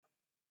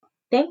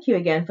Thank you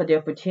again for the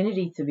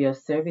opportunity to be of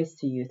service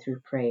to you through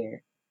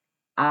prayer.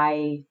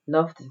 I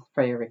love this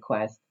prayer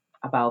request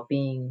about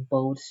being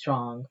bold,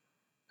 strong,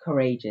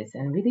 courageous,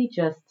 and really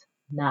just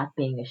not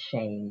being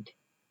ashamed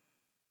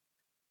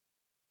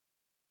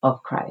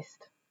of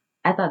Christ.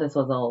 I thought this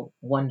was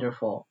a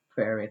wonderful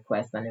prayer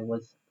request, and it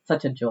was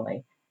such a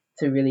joy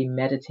to really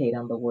meditate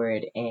on the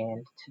word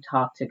and to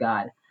talk to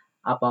God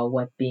about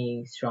what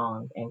being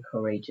strong and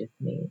courageous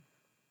means.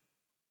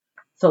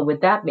 So,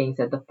 with that being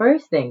said, the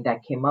first thing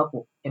that came up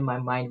in my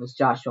mind was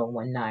Joshua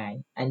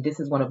 1:9, and this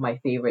is one of my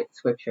favorite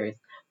scriptures.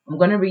 I'm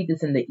going to read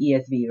this in the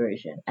ESV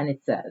version, and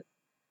it says,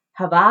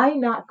 "Have I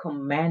not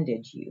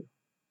commanded you?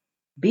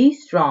 Be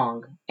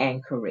strong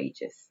and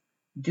courageous.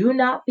 Do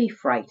not be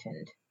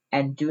frightened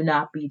and do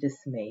not be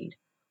dismayed,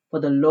 for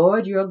the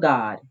Lord your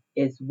God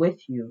is with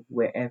you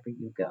wherever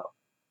you go."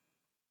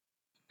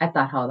 I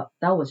thought how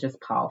that was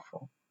just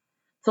powerful.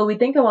 So we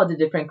think about the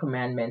different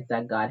commandments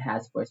that God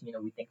has for us.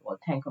 We think about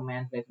 10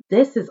 commandments.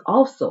 This is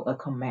also a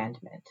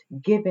commandment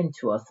given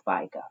to us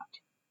by God.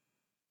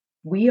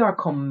 We are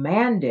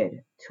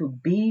commanded to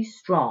be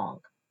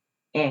strong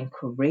and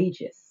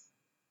courageous.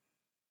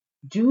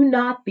 Do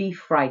not be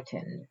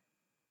frightened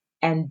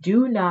and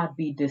do not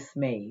be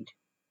dismayed,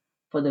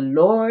 for the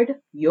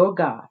Lord your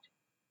God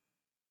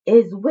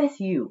is with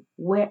you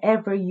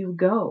wherever you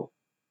go.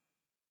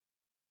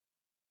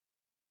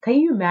 Can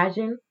you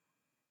imagine?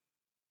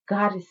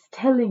 God is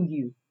telling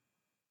you,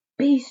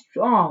 be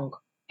strong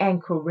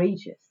and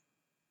courageous.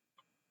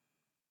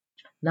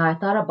 Now I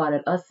thought about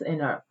it, us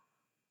in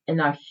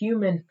our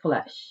human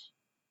flesh,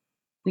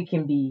 we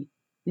can be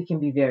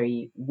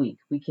very weak.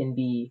 We can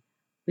be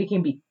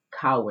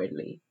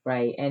cowardly,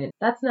 right? And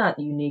that's not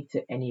unique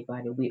to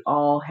anybody. We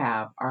all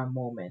have our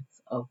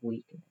moments of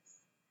weakness.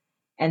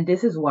 And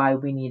this is why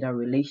we need a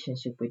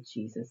relationship with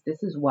Jesus.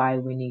 This is why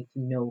we need to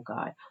know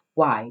God.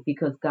 Why?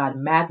 Because God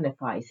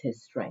magnifies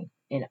his strength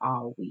in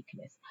our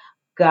weakness.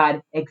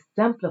 God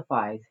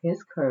exemplifies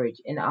his courage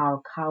in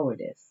our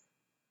cowardice.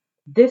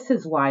 This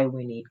is why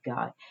we need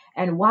God.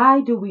 And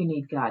why do we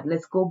need God?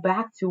 Let's go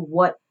back to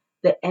what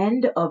the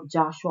end of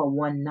Joshua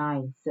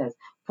 1:9 says.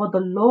 For the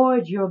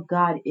Lord your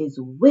God is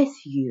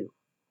with you.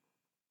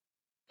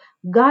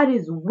 God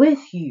is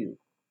with you.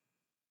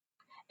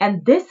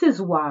 And this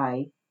is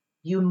why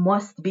you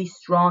must be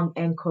strong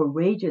and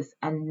courageous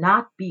and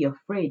not be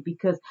afraid,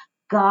 because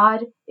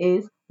God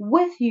is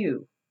with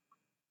you.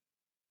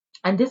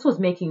 And this was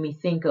making me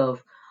think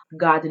of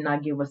God did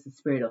not give us the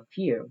spirit of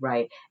fear,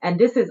 right? And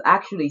this is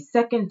actually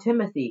 2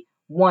 Timothy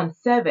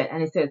 1:7.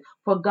 And it says,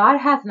 "For God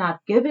has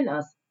not given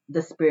us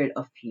the spirit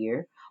of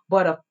fear,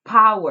 but of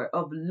power,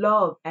 of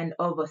love, and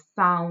of a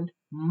sound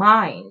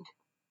mind."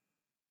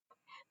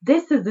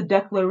 This is the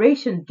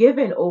declaration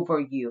given over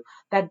you,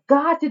 that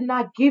God did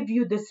not give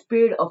you the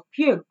spirit of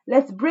fear.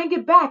 Let's bring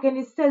it back. And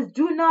it says,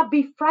 do not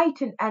be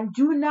frightened and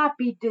do not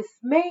be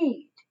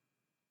dismayed.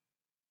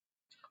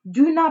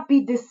 Do not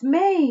be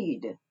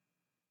dismayed.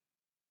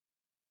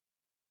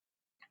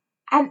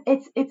 And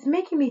it's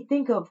making me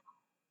think of,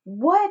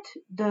 what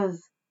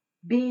does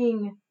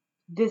being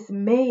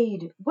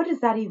dismayed, what does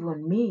that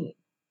even mean?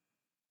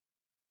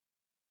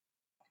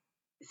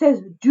 It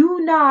says, do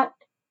not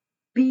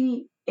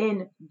be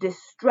in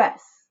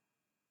distress.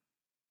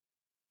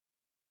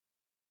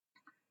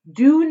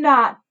 Do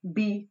not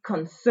be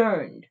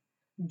concerned.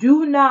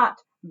 Do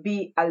not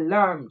be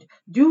alarmed.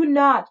 Do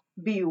not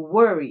be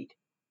worried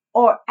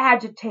or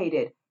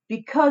agitated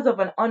because of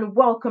an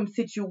unwelcome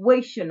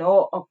situation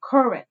or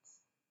occurrence.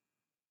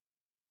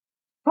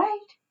 Right?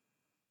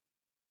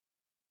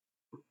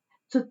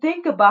 To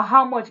think about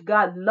how much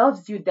God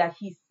loves you, that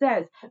he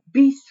says,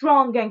 be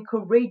strong and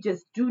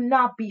courageous. Do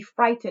not be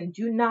frightened.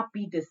 Do not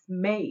be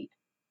dismayed.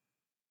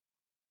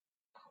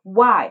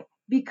 Why?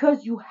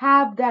 Because you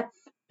have that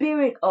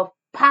spirit of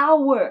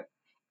power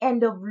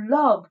and of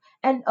love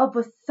and of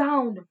a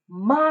sound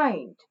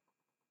mind.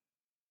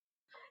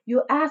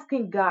 You're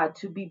asking God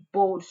to be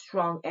bold,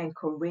 strong, and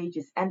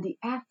courageous, and the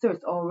answer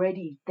is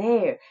already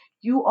there.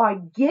 You are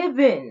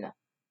given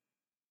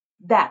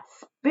that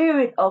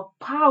spirit of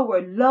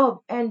power,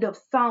 love, and of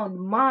sound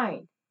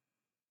mind.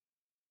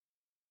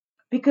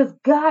 Because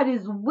God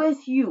is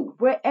with you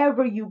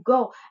wherever you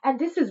go. And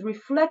this is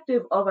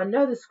reflective of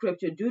another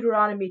scripture,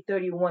 Deuteronomy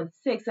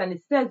 31:6, and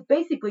it says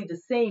basically the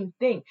same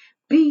thing.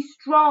 Be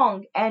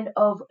strong and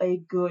of a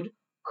good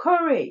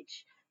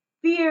courage.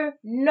 Fear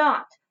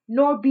not,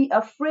 nor be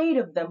afraid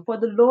of them, for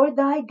the Lord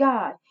thy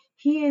God,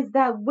 he is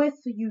that with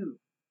you.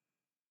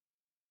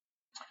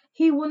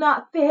 He will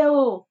not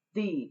fail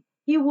thee.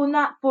 He will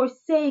not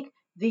forsake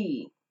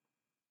thee.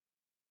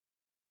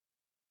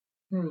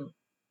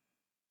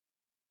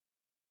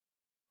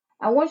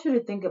 I want you to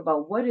think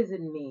about, what does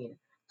it mean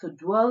to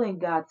dwell in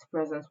God's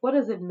presence? What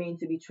does it mean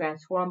to be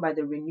transformed by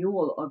the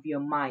renewal of your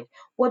mind?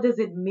 What does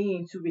it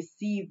mean to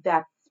receive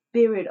that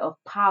spirit of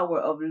power,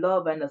 of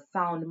love, and a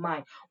sound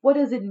mind? What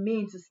does it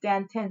mean to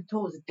stand 10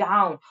 toes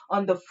down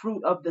on the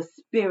fruit of the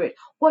Spirit?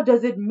 What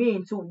does it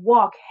mean to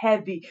walk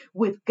heavy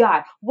with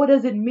God? What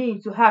does it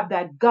mean to have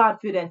that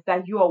confidence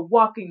that you are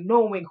walking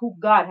knowing who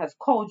God has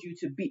called you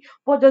to be?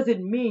 What does it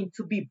mean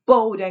to be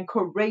bold and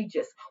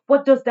courageous?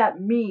 What does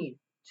that mean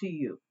to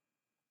you?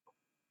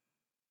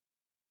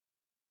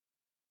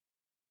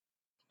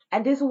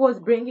 And this was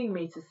bringing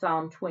me to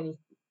Psalm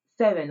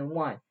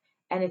 27:1.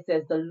 And it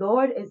says, "The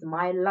Lord is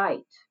my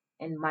light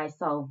and my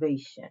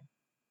salvation.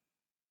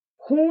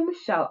 Whom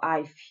shall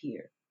I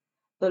fear?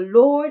 The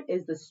Lord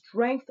is the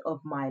strength of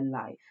my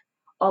life.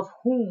 Of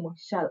whom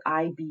shall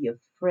I be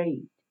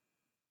afraid?"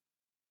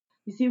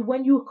 You see,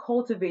 when you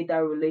cultivate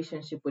that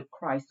relationship with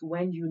Christ,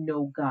 when you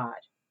know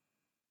God,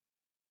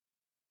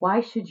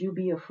 why should you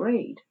be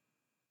afraid?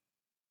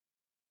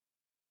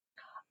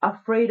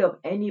 Afraid of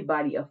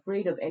anybody,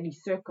 afraid of any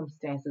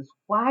circumstances.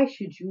 Why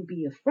should you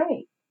be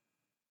afraid?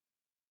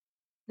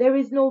 There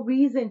is no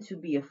reason to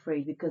be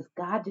afraid because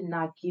God did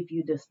not give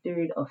you the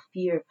spirit of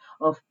fear,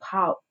 of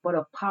power, but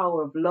of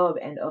power, of love,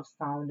 and of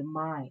sound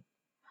mind.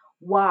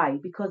 Why?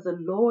 Because the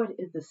Lord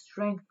is the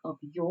strength of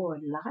your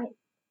life.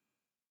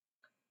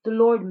 The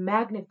Lord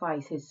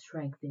magnifies his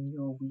strength in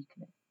your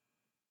weakness.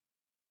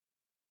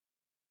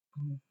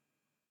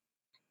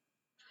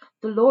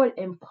 The Lord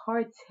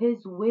imparts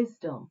his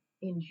wisdom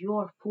in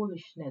your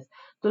foolishness.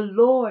 The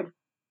Lord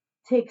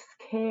takes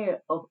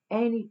care of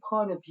any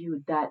part of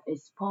you that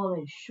is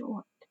falling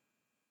short.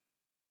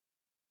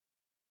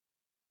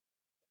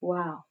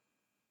 Wow.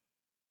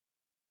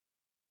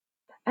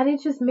 And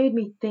it just made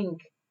me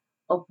think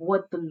of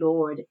what the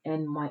Lord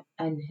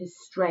and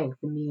his strength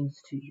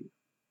means to you.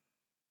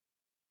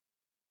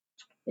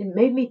 It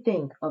made me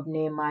think of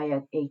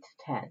Nehemiah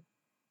 8:10,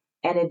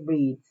 and it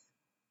reads,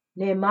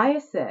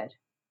 Nehemiah said,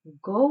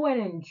 "Go and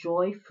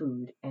enjoy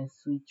food and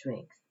sweet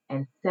drinks,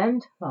 and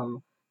send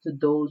some to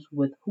those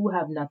with who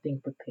have nothing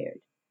prepared.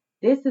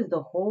 This is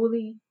the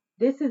holy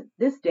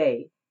this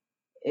day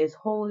is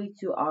holy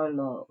to our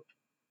Lord.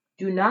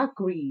 Do not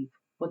grieve,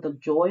 for the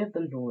joy of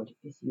the Lord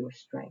is your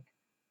strength."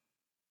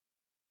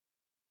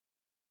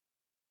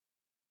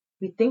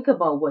 We think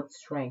about what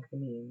strength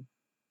means,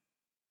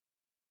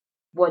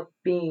 what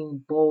being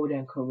bold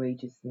and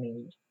courageous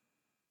means.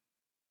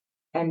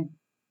 And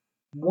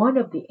one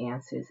of the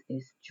answers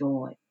is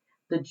joy,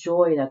 the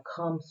joy that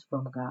comes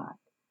from God.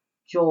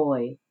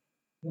 Joy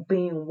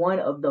being one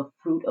of the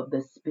fruit of the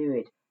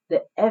Spirit,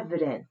 the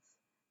evidence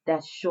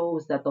that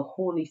shows that the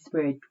Holy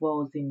Spirit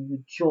dwells in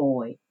you,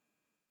 joy.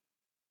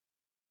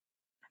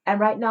 And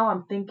right now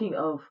I'm thinking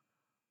of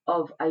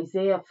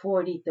Isaiah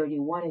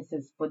 40:31. It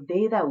says, "For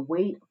they that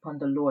wait upon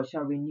the Lord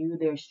shall renew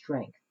their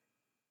strength.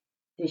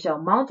 They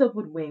shall mount up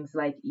with wings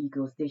like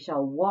eagles. They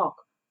shall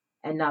walk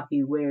and not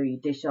be weary.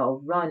 They shall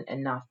run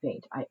and not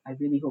faint." I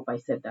really hope I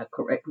said that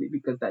correctly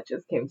because that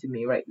just came to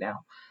me right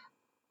now.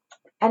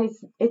 And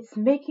it's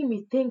making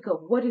me think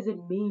of what does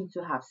it mean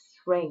to have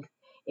strength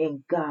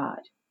in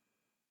God,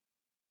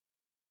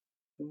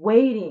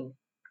 waiting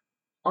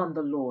on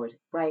the Lord,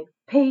 right?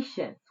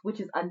 Patience, which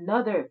is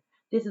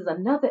this is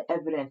another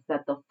evidence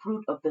that the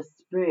fruit of the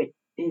Spirit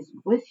is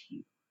with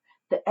you.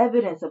 The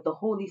evidence of the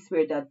Holy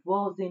Spirit that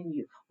dwells in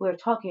you. We're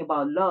talking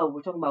about love,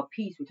 we're talking about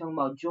peace, we're talking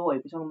about joy,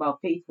 we're talking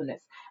about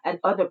faithfulness, and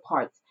other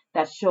parts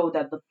that show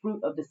that the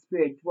fruit of the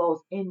Spirit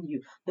dwells in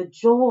you. The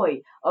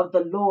joy of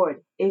the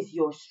Lord is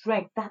your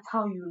strength. That's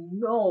how you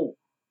know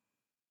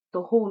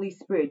the Holy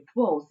Spirit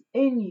dwells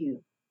in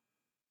you.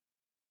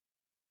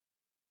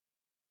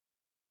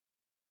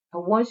 I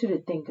want you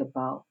to think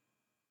about,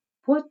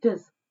 what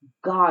does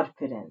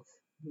Godfidence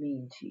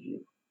mean to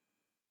you?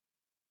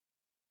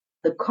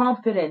 The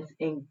confidence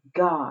in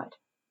God.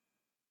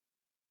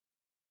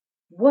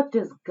 What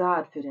does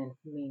Godfidence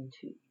mean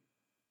to you?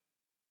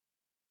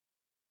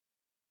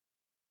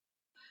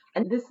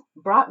 And this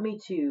brought me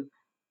to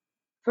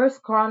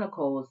First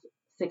Chronicles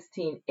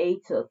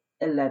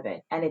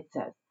 16:8-11, and it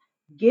says,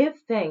 "Give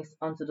thanks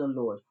unto the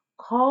Lord,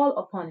 call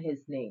upon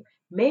his name,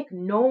 make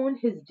known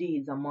his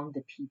deeds among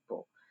the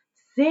people.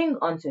 Sing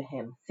unto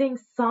him, sing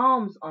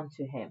psalms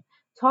unto him.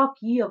 Talk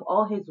ye of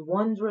all his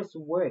wondrous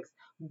works.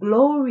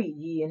 Glory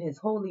ye in his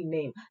holy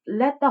name.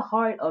 Let the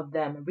heart of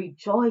them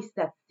rejoice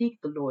that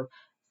seek the Lord.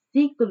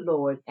 Seek the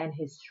Lord and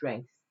his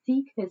strength.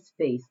 Seek his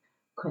face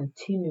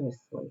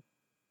continuously."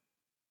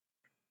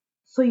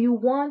 So you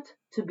want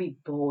to be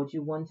bold,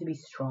 you want to be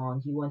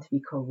strong, you want to be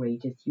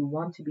courageous, you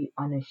want to be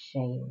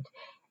unashamed.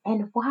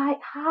 And why?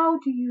 How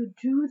do you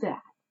do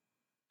that?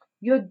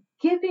 You're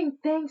giving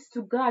thanks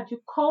to God. You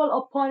call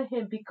upon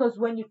him because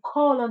when you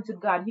call unto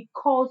God, he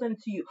calls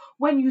unto you.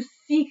 When you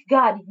seek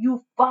God,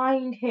 you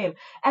find him.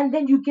 And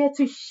then you get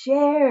to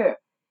share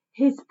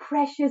His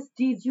precious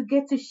deeds. You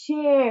get to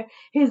share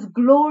His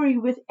glory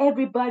with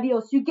everybody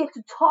else. You get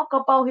to talk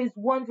about His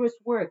wondrous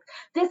works.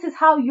 This is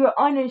how you're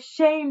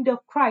unashamed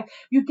of Christ.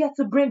 You get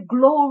to bring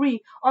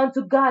glory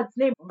unto God's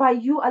name by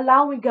you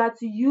allowing God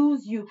to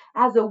use you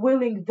as a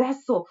willing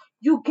vessel.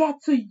 You get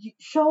to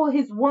show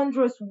His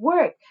wondrous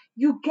work.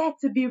 You get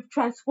to be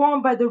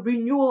transformed by the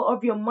renewal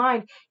of your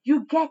mind.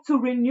 You get to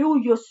renew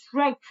your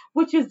strength,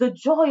 which is the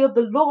joy of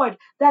the Lord.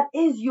 That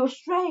is your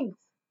strength.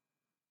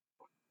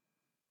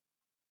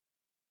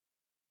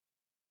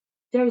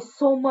 There is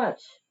so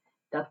much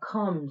that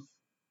comes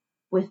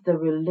with the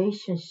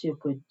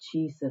relationship with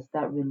Jesus,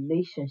 that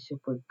relationship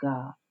with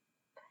God.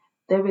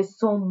 There is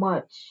so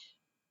much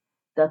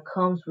that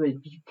comes with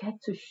you get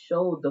to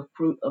show the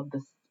fruit of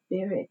the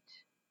Spirit.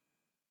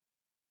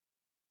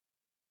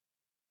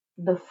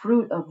 The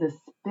fruit of the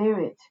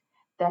Spirit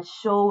that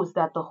shows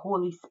that the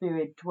Holy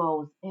Spirit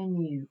dwells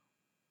in you.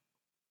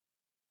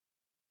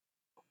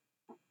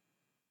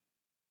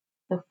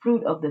 The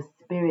fruit of the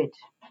Spirit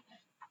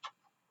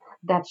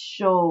that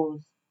shows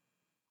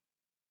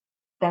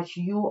that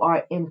you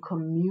are in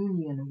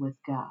communion with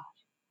God.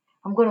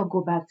 I'm going to go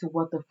back to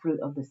what the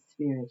fruit of the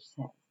Spirit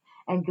says.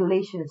 And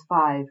Galatians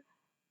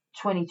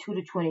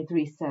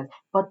 5:22-23 says,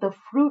 but the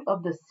fruit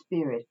of the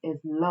Spirit is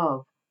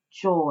love,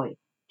 joy,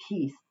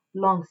 peace,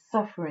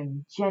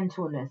 long-suffering,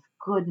 gentleness,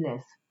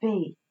 goodness,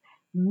 faith,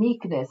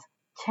 meekness,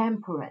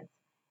 temperance.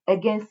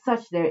 Against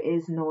such there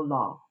is no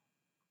law.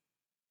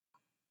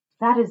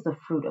 That is the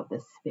fruit of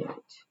the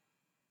Spirit.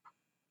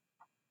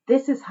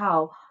 This is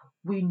how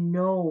we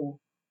know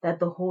that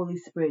the Holy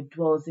Spirit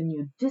dwells in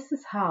you. This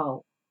is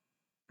how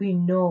we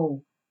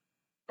know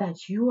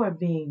that you are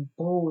being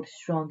bold,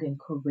 strong, and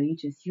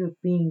courageous. You're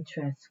being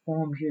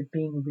transformed. You're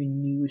being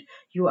renewed.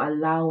 You're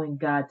allowing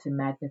God to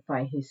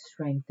magnify His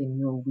strength in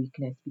your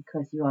weakness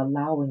because you're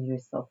allowing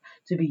yourself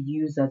to be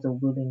used as a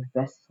willing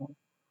vessel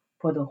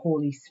for the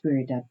Holy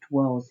Spirit that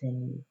dwells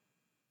in you.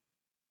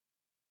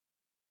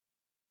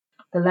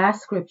 The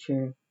last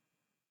scripture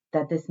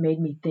that this made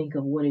me think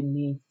of what it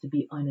means to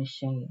be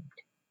unashamed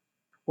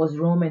was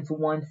Romans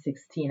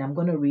 1:16. I'm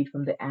going to read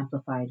from the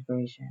Amplified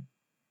Version.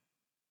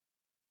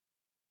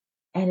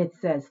 And it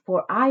says,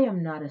 for I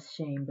am not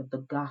ashamed of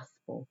the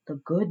gospel, the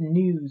good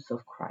news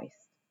of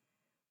Christ.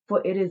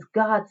 For it is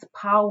God's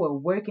power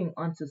working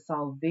unto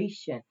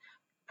salvation,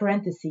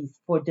 parentheses,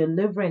 for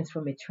deliverance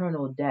from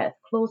eternal death,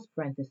 close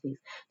parentheses,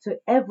 to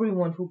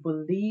everyone who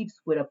believes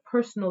with a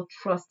personal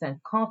trust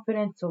and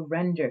confident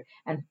surrender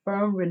and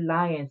firm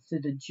reliance to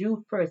the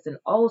Jew first and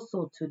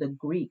also to the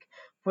Greek.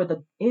 For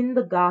in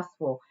the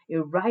gospel, a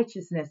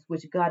righteousness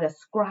which God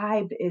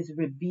ascribed is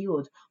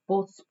revealed,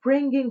 both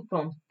springing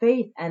from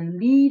faith and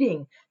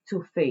leading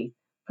to faith,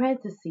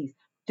 parentheses,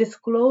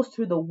 disclosed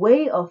through the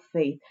way of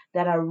faith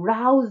that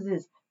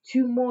arouses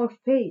to more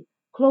faith,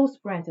 close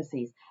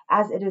parentheses,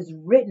 as it is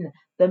written,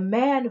 the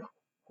man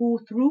who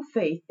through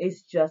faith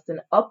is just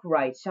and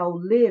upright shall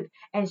live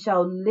and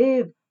shall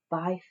live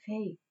by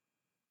faith.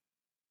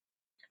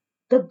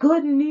 The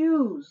good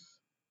news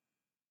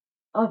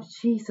of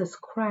Jesus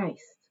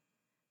Christ,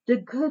 the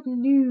good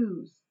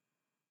news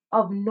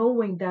of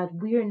knowing that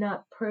we are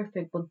not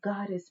perfect, but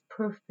God is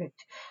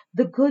perfect,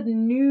 the good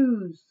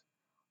news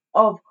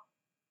of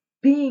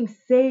being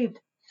saved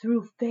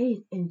through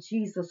faith in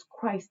Jesus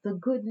Christ, the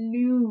good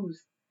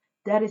news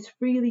that is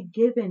freely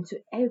given to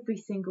every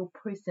single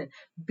person.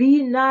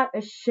 Be not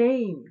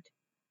ashamed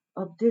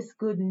of this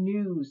good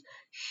news.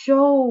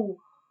 Show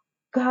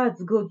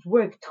God's good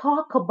work.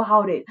 Talk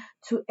about it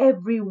to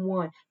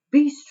everyone.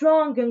 Be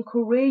strong and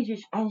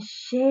courageous and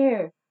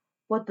share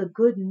what the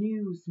good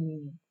news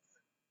means.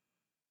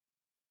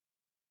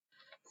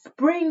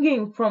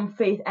 Springing from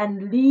faith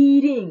and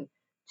leading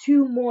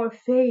to more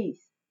faith.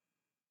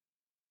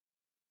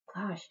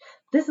 Gosh,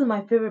 this is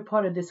my favorite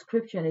part of the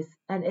scripture,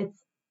 and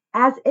it's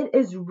as it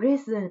is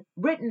written,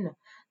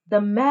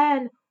 the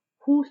man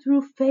who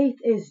through faith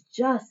is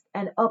just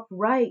and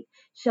upright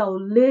shall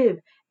live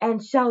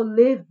and shall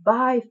live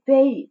by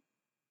faith.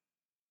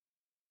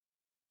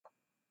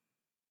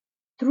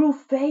 Through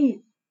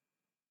faith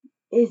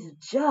is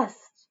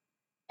just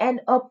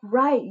and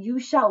upright. You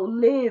shall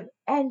live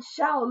and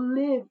shall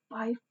live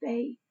by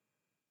faith.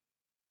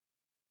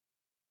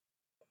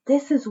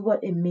 This is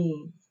what it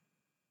means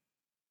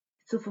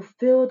to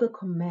fulfill the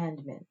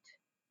commandment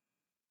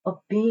of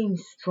being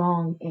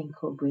strong and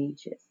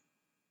courageous,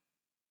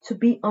 to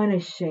be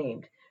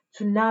unashamed,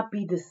 to not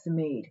be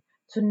dismayed,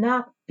 to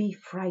not be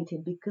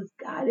frightened, because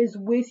God is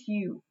with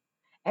you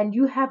and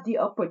you have the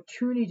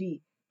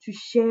opportunity to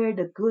share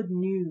the good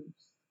news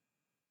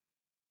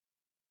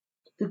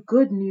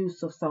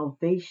of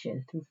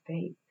salvation through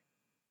faith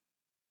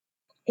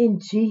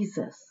in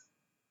Jesus.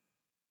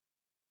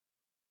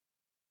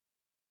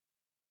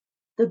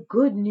 The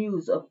good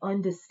news of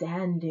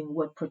understanding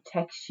what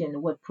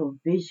protection, what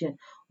provision,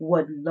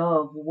 what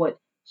love, what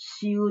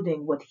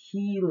shielding, what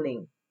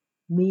healing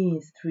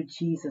means through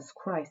Jesus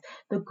Christ.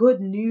 The good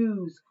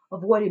news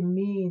of what it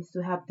means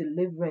to have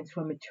deliverance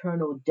from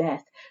eternal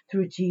death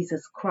through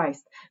Jesus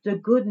Christ. The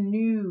good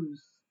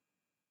news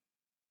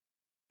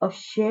of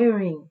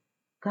sharing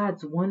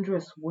God's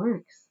wondrous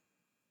works.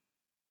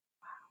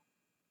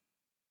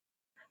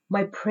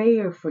 My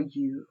prayer for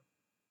you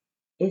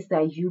is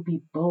that you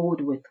be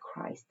bold with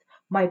Christ.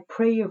 My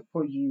prayer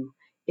for you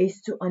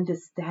is to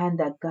understand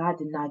that God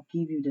did not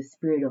give you the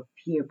spirit of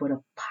fear, but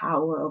of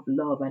power, of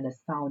love, and a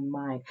sound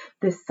mind.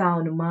 The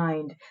sound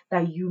mind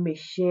that you may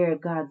share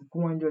God's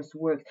wondrous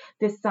works.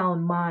 The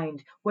sound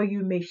mind where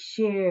you may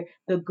share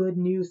the good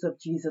news of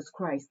Jesus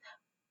Christ.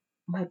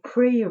 My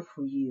prayer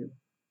for you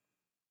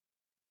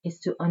is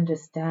to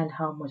understand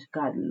how much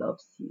God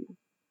loves you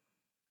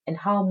and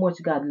how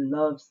much God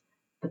loves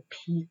the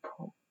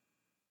people.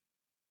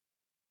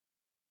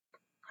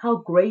 How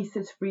grace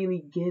is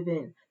freely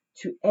given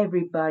to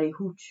everybody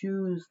who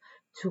choose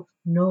to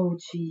know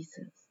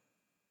Jesus.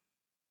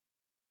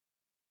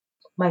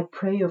 My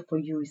prayer for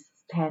you is to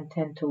stand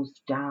 10 toes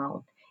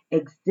down,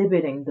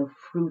 exhibiting the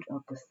fruit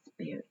of the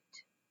Spirit.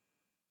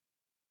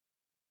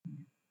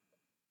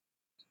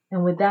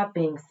 And with that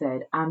being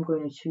said, I'm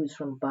going to choose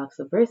from a box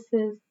of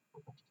verses,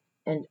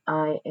 and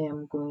I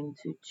am going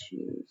to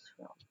choose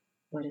from,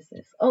 what is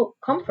this? Oh,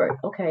 comfort.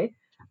 Okay.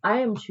 I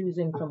am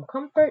choosing from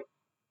comfort.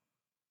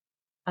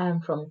 I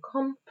am from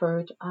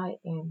comfort. I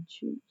am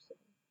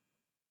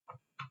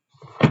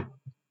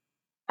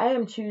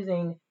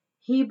choosing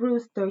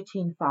Hebrews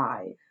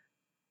 13:5.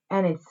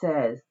 And it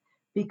says,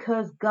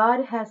 because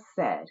God has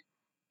said,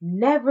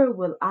 never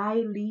will I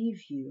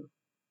leave you,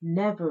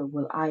 never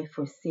will I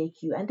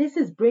forsake you. And this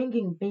is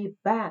bringing me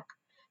back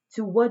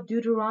to what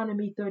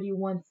Deuteronomy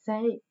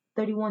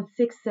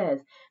 31:6 says,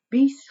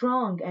 be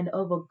strong and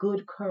of a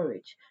good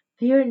courage.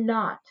 Fear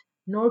not,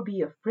 nor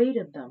be afraid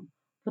of them,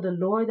 for the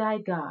Lord thy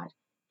God,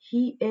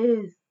 he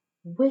is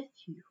with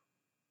you.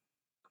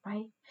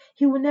 Right?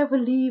 He will never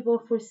leave or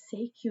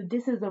forsake you.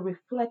 This is a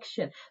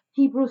reflection.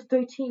 Hebrews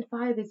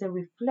 13:5 is a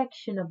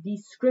reflection of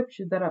these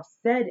scriptures that I've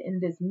said in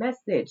this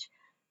message.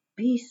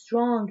 Be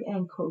strong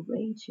and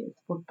courageous,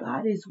 for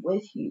God is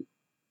with you.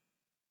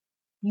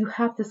 You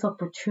have this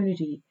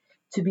opportunity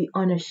to be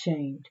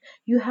unashamed.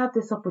 You have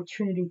this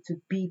opportunity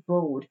to be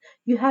bold.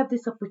 You have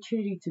this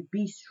opportunity to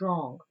be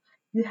strong.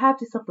 You have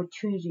this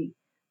opportunity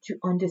to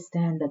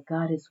understand that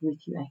God is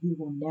with you and he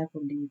will never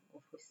leave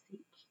or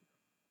forsake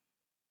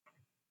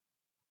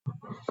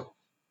you.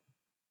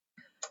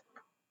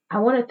 I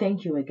want to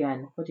thank you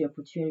again for the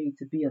opportunity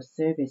to be of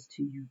service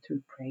to you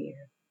through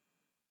prayer.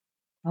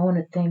 I want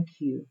to thank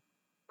you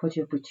for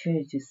the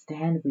opportunity to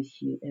stand with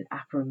you in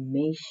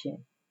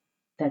affirmation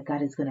that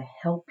God is going to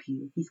help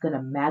you. He's going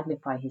to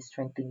magnify his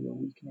strength in your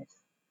weakness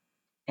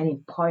and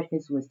impart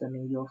his wisdom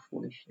in your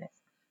foolishness.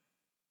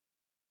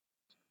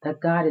 That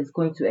God is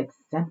going to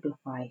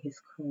exemplify his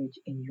courage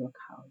in your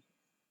cowardice.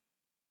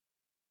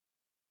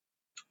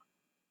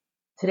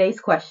 Today's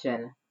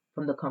question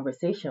from the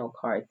conversational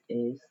cards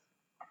is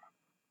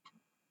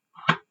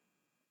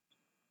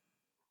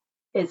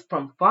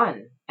from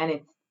fun,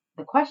 and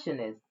the question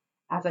is,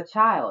 as a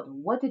child,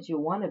 what did you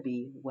want to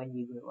be when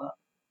you grew up?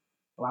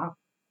 Wow.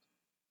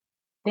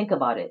 Think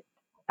about it.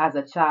 As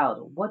a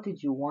child, what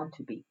did you want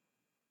to be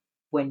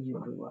when you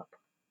grew up?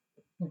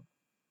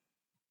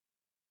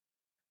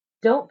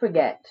 Don't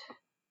forget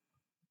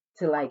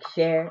to like,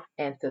 share,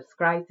 and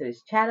subscribe to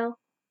this channel.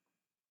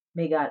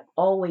 May God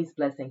always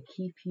bless and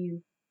keep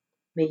you.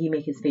 May he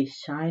make his face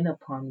shine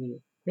upon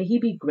you. May he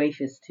be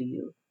gracious to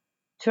you.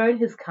 Turn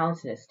his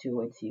countenance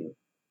towards you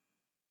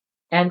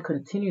and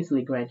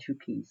continuously grant you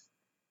peace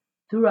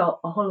throughout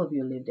all of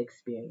your lived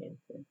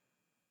experiences.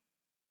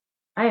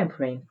 I am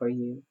praying for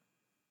you,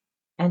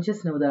 and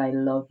just know that I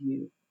love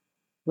you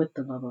with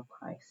the love of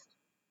Christ.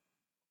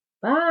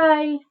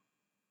 Bye.